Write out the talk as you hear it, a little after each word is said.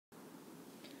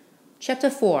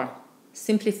Chapter 4.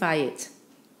 Simplify it.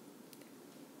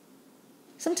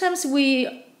 Sometimes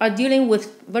we are dealing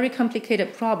with very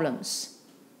complicated problems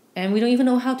and we don't even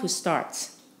know how to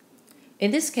start. In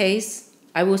this case,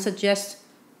 I will suggest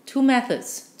two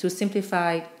methods to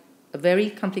simplify a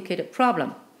very complicated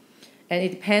problem. And it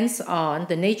depends on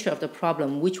the nature of the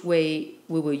problem, which way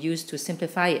we will use to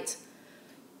simplify it.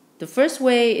 The first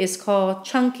way is called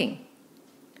chunking.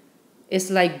 It's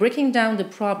like breaking down the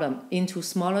problem into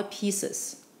smaller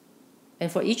pieces. And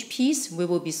for each piece, we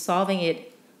will be solving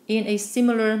it in a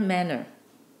similar manner.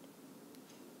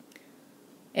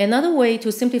 Another way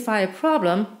to simplify a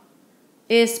problem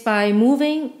is by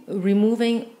moving,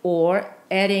 removing, or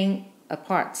adding a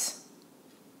part.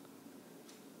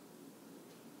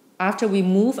 After we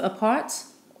move a part,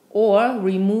 or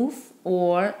remove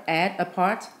or add a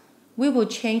part, we will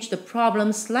change the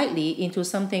problem slightly into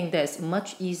something that's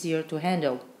much easier to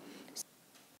handle.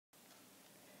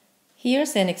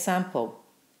 Here's an example.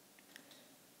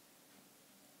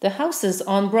 The houses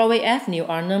on Broadway Avenue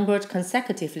are numbered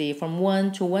consecutively from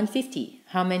 1 to 150.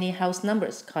 How many house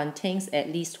numbers contains at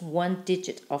least one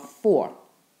digit of 4?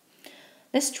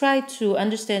 Let's try to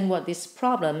understand what this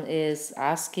problem is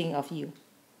asking of you.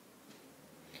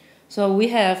 So we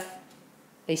have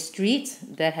a street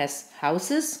that has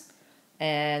houses,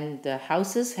 and the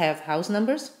houses have house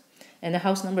numbers, and the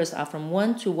house numbers are from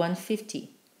 1 to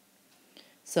 150.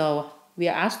 So we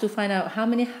are asked to find out how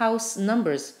many house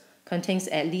numbers contains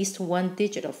at least one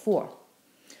digit of 4.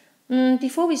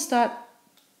 Before we start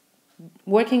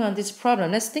working on this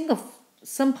problem, let's think of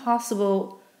some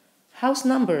possible house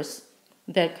numbers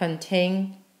that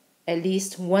contain at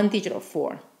least one digit of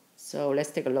 4. So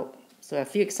let's take a look. So a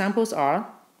few examples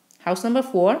are house number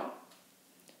 4,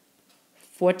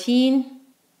 14,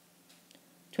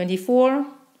 24,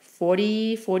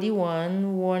 40,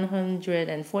 41,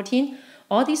 114.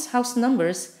 All these house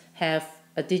numbers have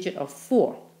a digit of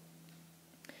 4.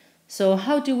 So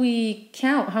how do we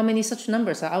count how many such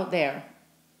numbers are out there?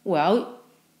 Well,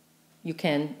 you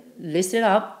can list it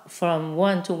up from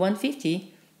 1 to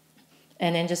 150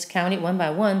 and then just count it one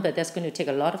by one, but that's going to take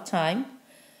a lot of time.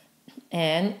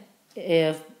 And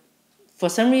if for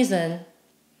some reason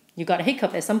you got a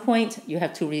hiccup at some point, you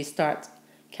have to restart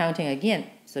counting again.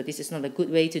 So this is not a good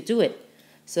way to do it.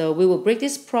 So we will break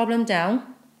this problem down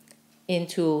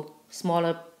into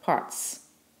smaller parts.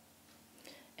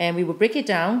 And we will break it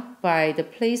down by the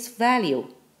place value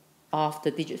of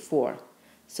the digit 4.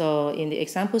 So in the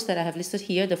examples that I have listed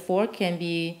here, the 4 can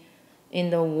be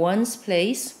in the ones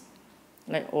place,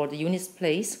 or the units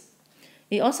place.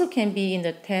 It also can be in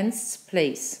the tens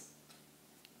place.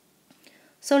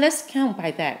 So let's count by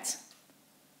that.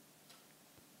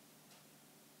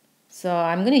 So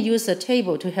I'm going to use a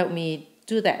table to help me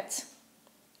do that.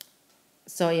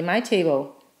 So in my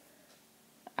table,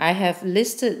 I have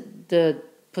listed the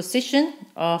position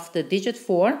of the digit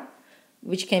 4,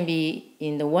 which can be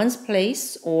in the ones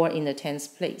place or in the tens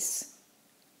place.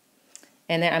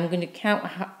 And then I'm going to count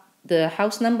the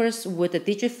house numbers with the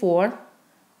digit 4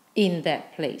 in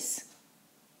that place.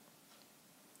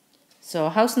 So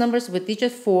house numbers with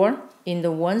digit 4 in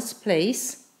the ones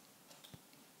place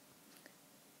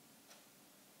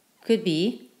could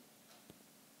be,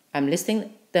 I'm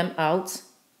listing them out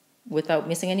without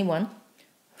missing anyone,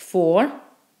 4,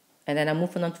 and then I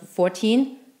move on to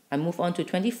 14, I move on to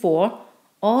 24,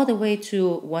 all the way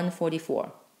to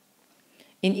 144.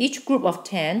 In each group of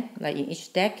 10, like in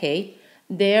each decade,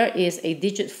 there is a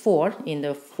digit 4 in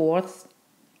the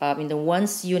in the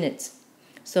ones unit.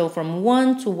 So from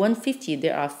 1 to 150,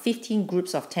 there are 15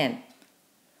 groups of 10.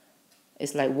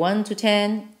 It's like 1 to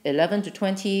 10, 11 to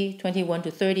 20, 21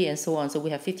 to 30, and so on. So we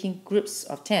have 15 groups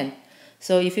of 10.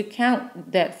 So if you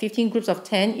count that 15 groups of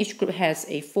 10, each group has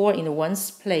a 4 in the ones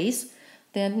place,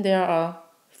 then there are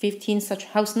 15 such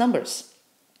house numbers.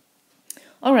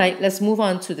 All right, let's move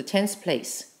on to the tens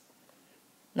place.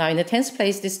 Now in the tens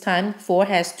place, this time 4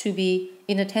 has to be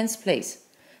in the tens place.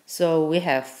 So we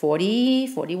have 40,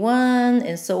 41,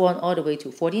 and so on all the way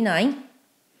to 49.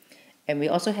 And we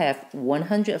also have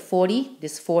 140.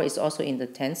 This 4 is also in the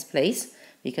tens place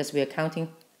because we are counting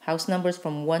house numbers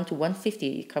from 1 to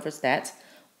 150. It covers that.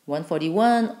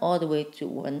 141 all the way to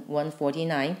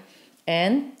 149.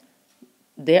 And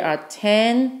there are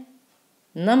 10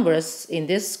 numbers in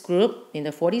this group, in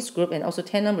the 40s group, and also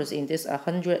 10 numbers in this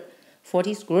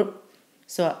 140s group.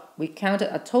 So we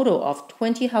counted a total of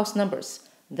 20 house numbers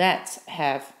that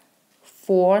have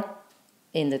 4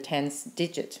 in the tens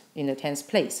digit, in the tens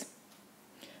place.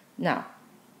 Now,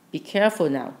 be careful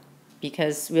now,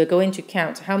 because we're going to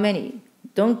count how many.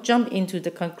 Don't jump into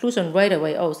the conclusion right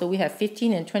away. Oh, so we have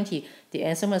 15 and 20. The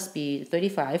answer must be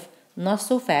 35. not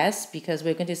so fast because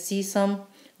we're going to see some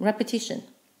repetition.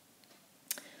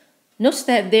 Note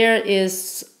that there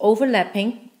is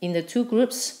overlapping in the two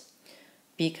groups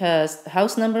because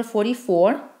house number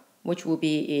 44, which will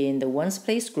be in the ones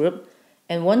place group,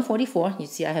 and 144, you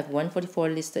see I have 144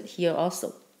 listed here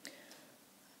also.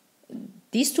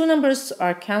 These two numbers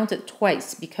are counted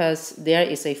twice because there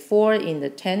is a 4 in the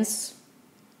tens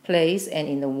place and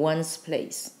in the ones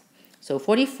place. So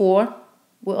 44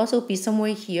 will also be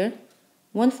somewhere here.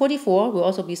 144 will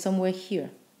also be somewhere here.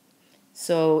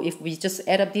 So if we just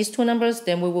add up these two numbers,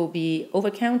 then we will be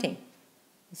overcounting.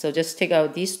 So just take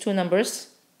out these two numbers.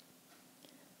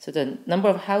 So the number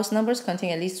of house numbers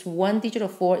containing at least one digit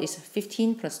of 4 is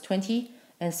 15 plus 20,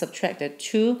 and subtract the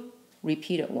two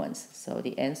repeated ones. So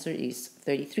the answer is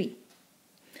 33.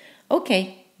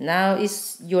 Okay, now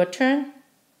it's your turn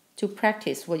to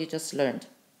practice what you just learned.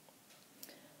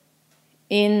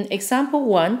 In example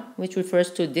 1, which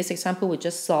refers to this example we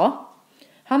just saw,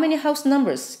 how many house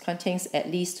numbers contains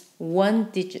at least one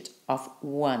digit of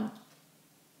 1?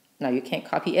 Now you can't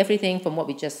copy everything from what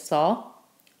we just saw,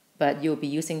 but you'll be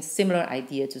using similar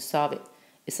idea to solve it.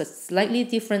 It's a slightly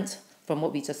different from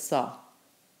what we just saw.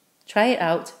 Try it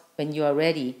out. When you are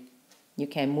ready, you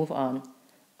can move on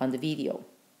the video.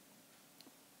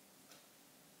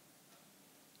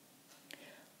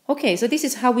 Okay, so this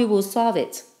is how we will solve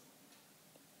it.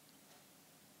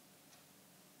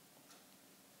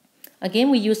 Again,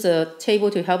 we use a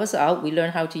table to help us out. We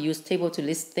learned how to use table to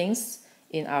list things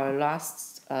in our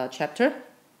last chapter.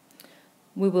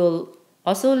 We will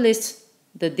also list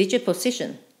the digit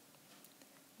position.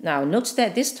 Now, note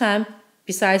that this time,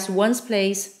 besides ones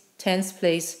place, tens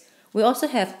place, we also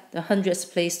have the hundreds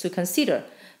place to consider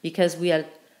because we are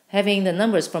having the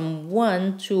numbers from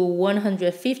 1 to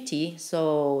 150,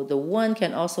 so the 1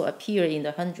 can also appear in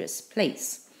the hundreds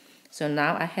place. So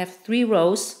now I have 3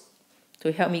 rows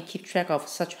to help me keep track of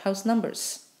such house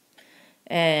numbers.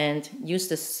 And use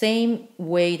the same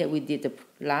way that we did the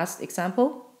last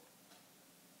example.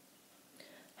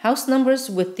 House numbers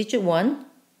with digit 1,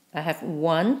 I have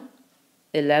 1,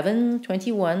 11,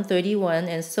 21, 31,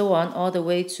 and so on, all the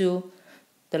way to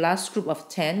the last group of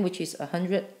 10, which is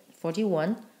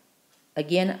 141.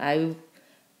 Again, I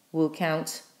will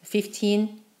count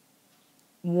 15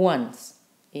 ones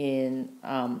in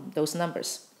those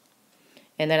numbers.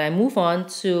 And then I move on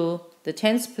to the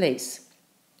tens place.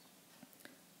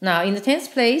 Now, in the tens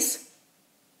place,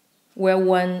 where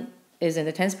 1 is in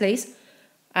the tens place,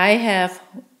 I have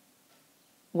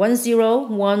 1, 0,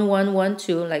 1, 1, 1,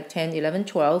 2, like 10, 11,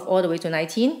 12, all the way to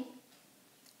 19.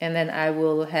 And then I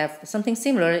will have something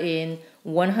similar in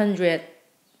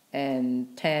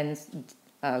 110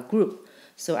 group.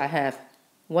 So I have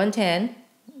 110,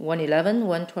 111,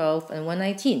 112, and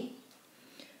 119.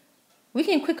 We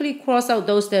can quickly cross out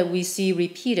those that we see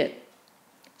repeated.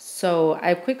 So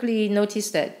I quickly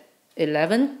noticed that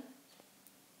 11,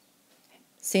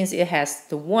 since it has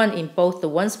the 1 in both the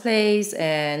ones place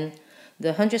and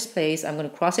the hundreds place, I'm going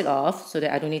to cross it off so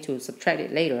that I don't need to subtract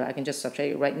it later. I can just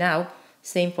subtract it right now.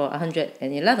 Same for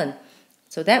 111.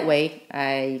 So that way,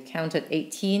 I counted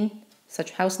 18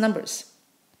 such house numbers.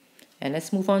 And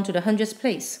let's move on to the hundreds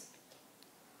place.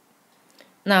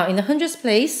 Now, in the hundreds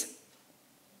place,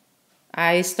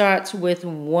 I start with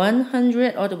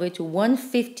 100 all the way to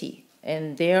 150.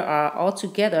 And there are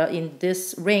altogether in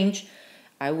this range,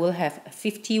 I will have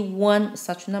 51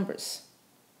 such numbers.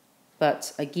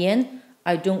 But again,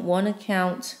 I don't want to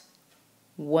count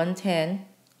 110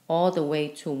 all the way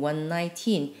to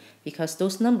 119 because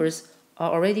those numbers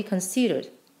are already considered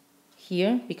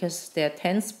here because their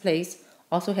tens place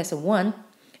also has a 1.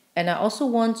 And I also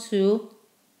want to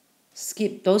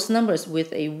skip those numbers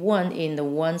with a 1 in the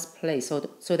ones place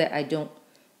so that I don't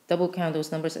double count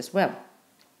those numbers as well.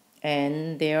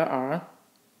 And there are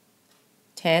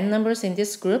 10 numbers in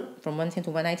this group from 110 to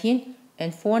 119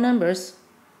 and 4 numbers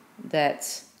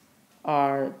that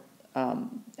are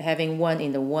having 1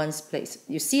 in the ones place.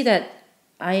 You see that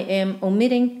I am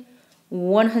omitting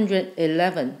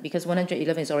 111 because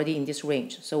 111 is already in this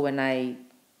range. So when I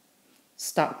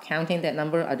start counting that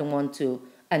number, I don't want to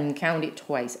uncount it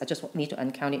twice. I just need to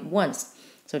uncount it once.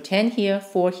 So 10 here,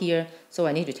 4 here. So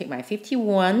I need to take my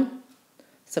 51,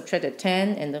 subtract the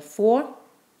 10 and the 4,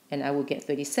 and I will get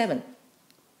 37.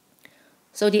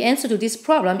 So the answer to this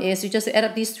problem is you just add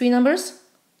up these 3 numbers,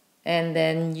 and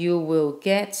then you will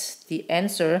get the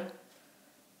answer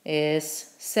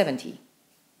is 70.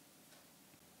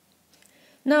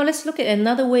 Now let's look at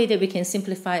another way that we can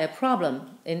simplify a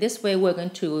problem. In this way, we're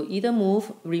going to either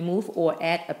move, remove, or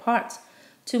add a part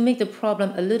to make the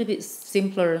problem a little bit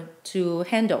simpler to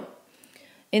handle.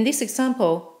 In this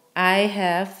example, I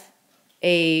have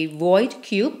a void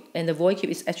cube, and the void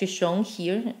cube is actually shown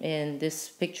here in this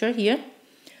picture here.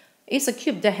 It's a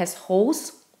cube that has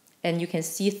holes, and you can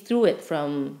see through it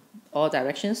from all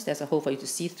directions. There's a hole for you to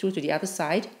see through to the other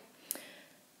side.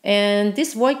 And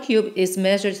this void cube is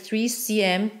measured 3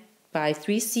 cm by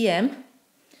 3 cm,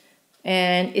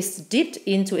 and it's dipped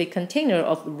into a container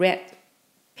of red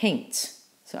paint.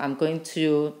 So I'm going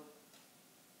to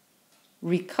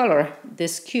recolor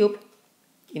this cube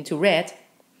into red.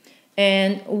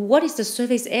 And what is the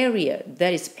surface area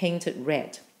that is painted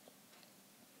red?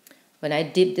 When I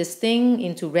dip this thing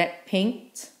into red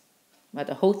paint,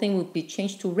 the whole thing will be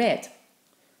changed to red.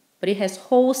 But it has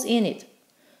holes in it.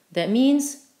 That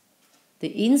means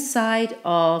the inside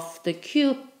of the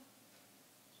cube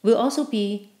will also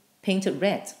be painted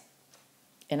red.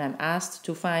 And I'm asked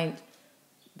to find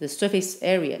the surface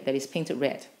area that is painted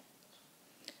red.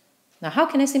 Now, how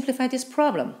can I simplify this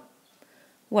problem?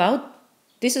 Well,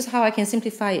 this is how I can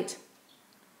simplify it.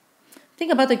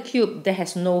 Think about the cube that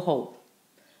has no hole.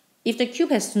 If the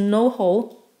cube has no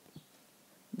hole,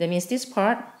 that means this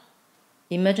part,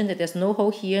 imagine that there's no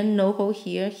hole here, no hole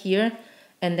here, here,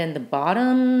 and then the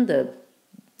bottom, the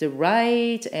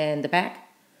right, and the back.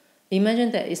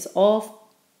 Imagine that it's all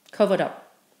covered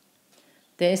up.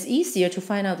 Then it's easier to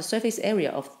find out the surface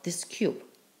area of this cube.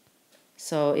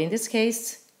 So in this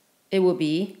case, it will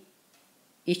be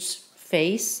each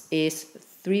face is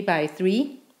 3 by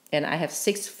 3, and I have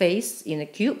 6 faces in a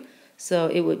cube, so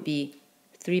it would be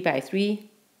 3 by 3,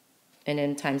 and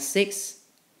then times 6,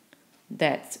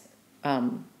 that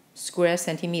square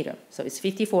centimeter. So it's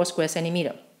 54 square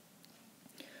centimeter.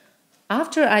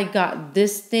 After I got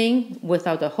this thing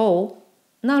without a hole,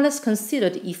 now let's consider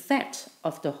the effect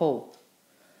of the hole.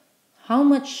 How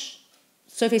much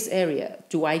surface area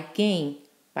do I gain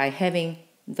by having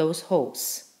those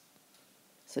holes?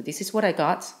 So this is what I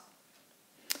got.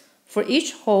 For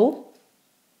each hole,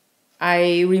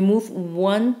 I remove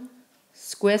 1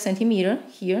 square centimeter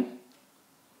here.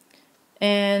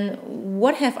 And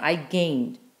what have I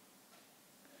gained?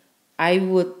 I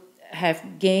would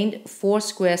have gained 4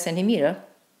 square centimeter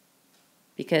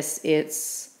because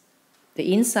it's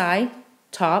the inside,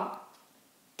 top,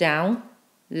 down,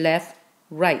 left,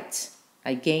 right.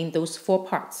 I gained those 4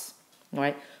 parts. All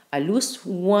right. I lose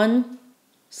 1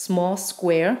 small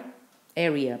square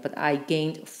area, but I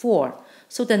gained 4.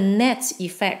 So the net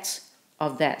effect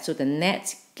of that, so the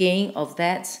net gain of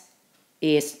that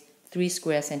is 3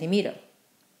 square centimeter.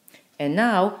 And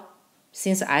now,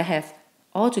 since I have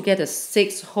altogether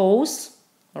 6 holes,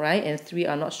 all right, and 3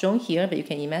 are not shown here, but you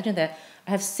can imagine that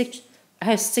I have 6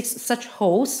 such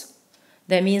holes.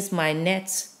 That means my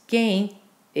net gain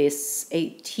is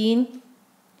 18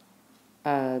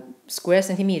 square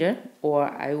centimeter, or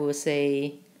I will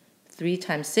say 3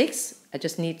 times 6. I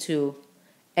just need to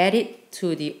add it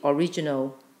to the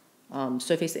original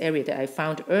surface area that I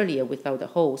found earlier without the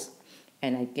holes,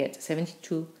 and I get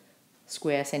 72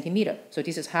 square centimeter. So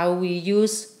this is how we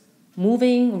use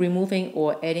moving, removing,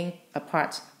 or adding a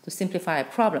part to simplify a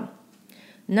problem.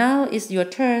 Now it's your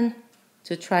turn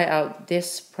to try out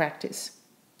this practice.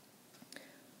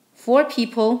 4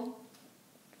 people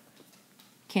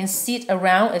can sit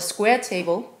around a square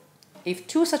table. If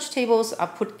 2 such tables are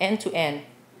put end to end,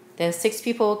 then 6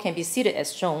 people can be seated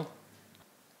as shown.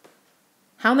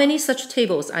 How many such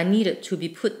tables are needed to be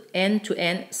put end to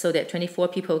end so that 24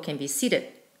 people can be seated?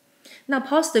 Now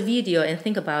pause the video and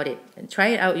think about it, and try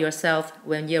it out yourself.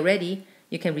 When you're ready,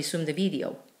 you can resume the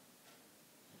video.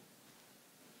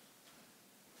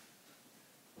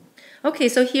 Okay,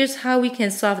 so here's how we can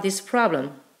solve this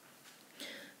problem.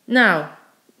 Now,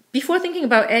 before thinking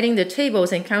about adding the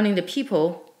tables and counting the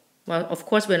people, well, of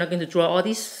course, we're not going to draw all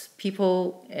these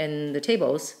people and the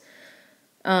tables.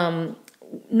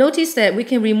 Notice that we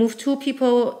can remove 2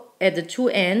 people at the 2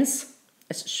 ends,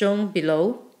 as shown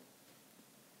below.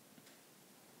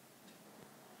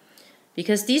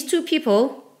 Because these 2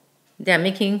 people, they're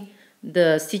making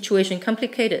the situation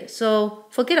complicated. So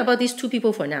forget about these 2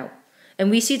 people for now.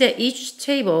 And we see that each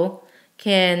table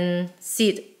can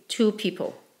seat 2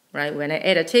 people, right? When I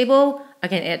add a table, I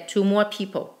can add 2 more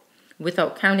people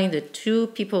without counting the 2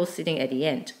 people sitting at the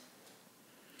end.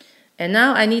 And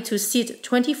now I need to seat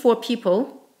 24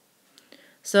 people.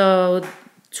 So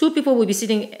 2 people will be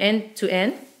sitting end to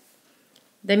end.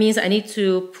 That means I need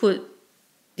to put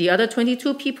the other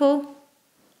 22 people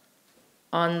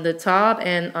on the top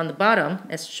and on the bottom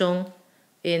as shown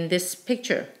in this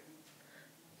picture.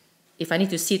 If I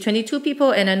need to seat 22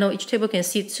 people and I know each table can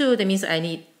seat 2, that means I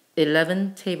need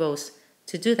 11 tables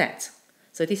to do that.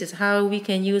 So this is how we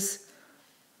can use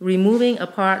removing a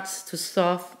part to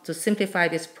simplify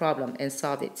this problem and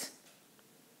solve it.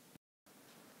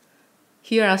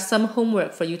 Here are some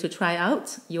homework for you to try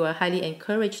out. You are highly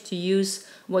encouraged to use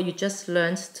what you just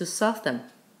learned to solve them.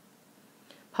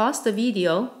 Pause the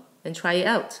video and try it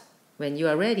out. When you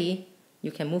are ready,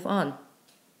 you can move on.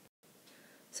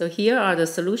 So here are the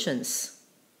solutions.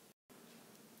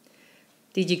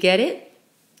 Did you get it?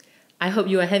 I hope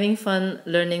you are having fun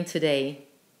learning today.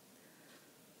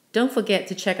 Don't forget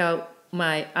to check out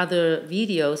my other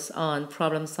videos on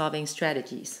problem-solving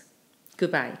strategies.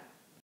 Goodbye.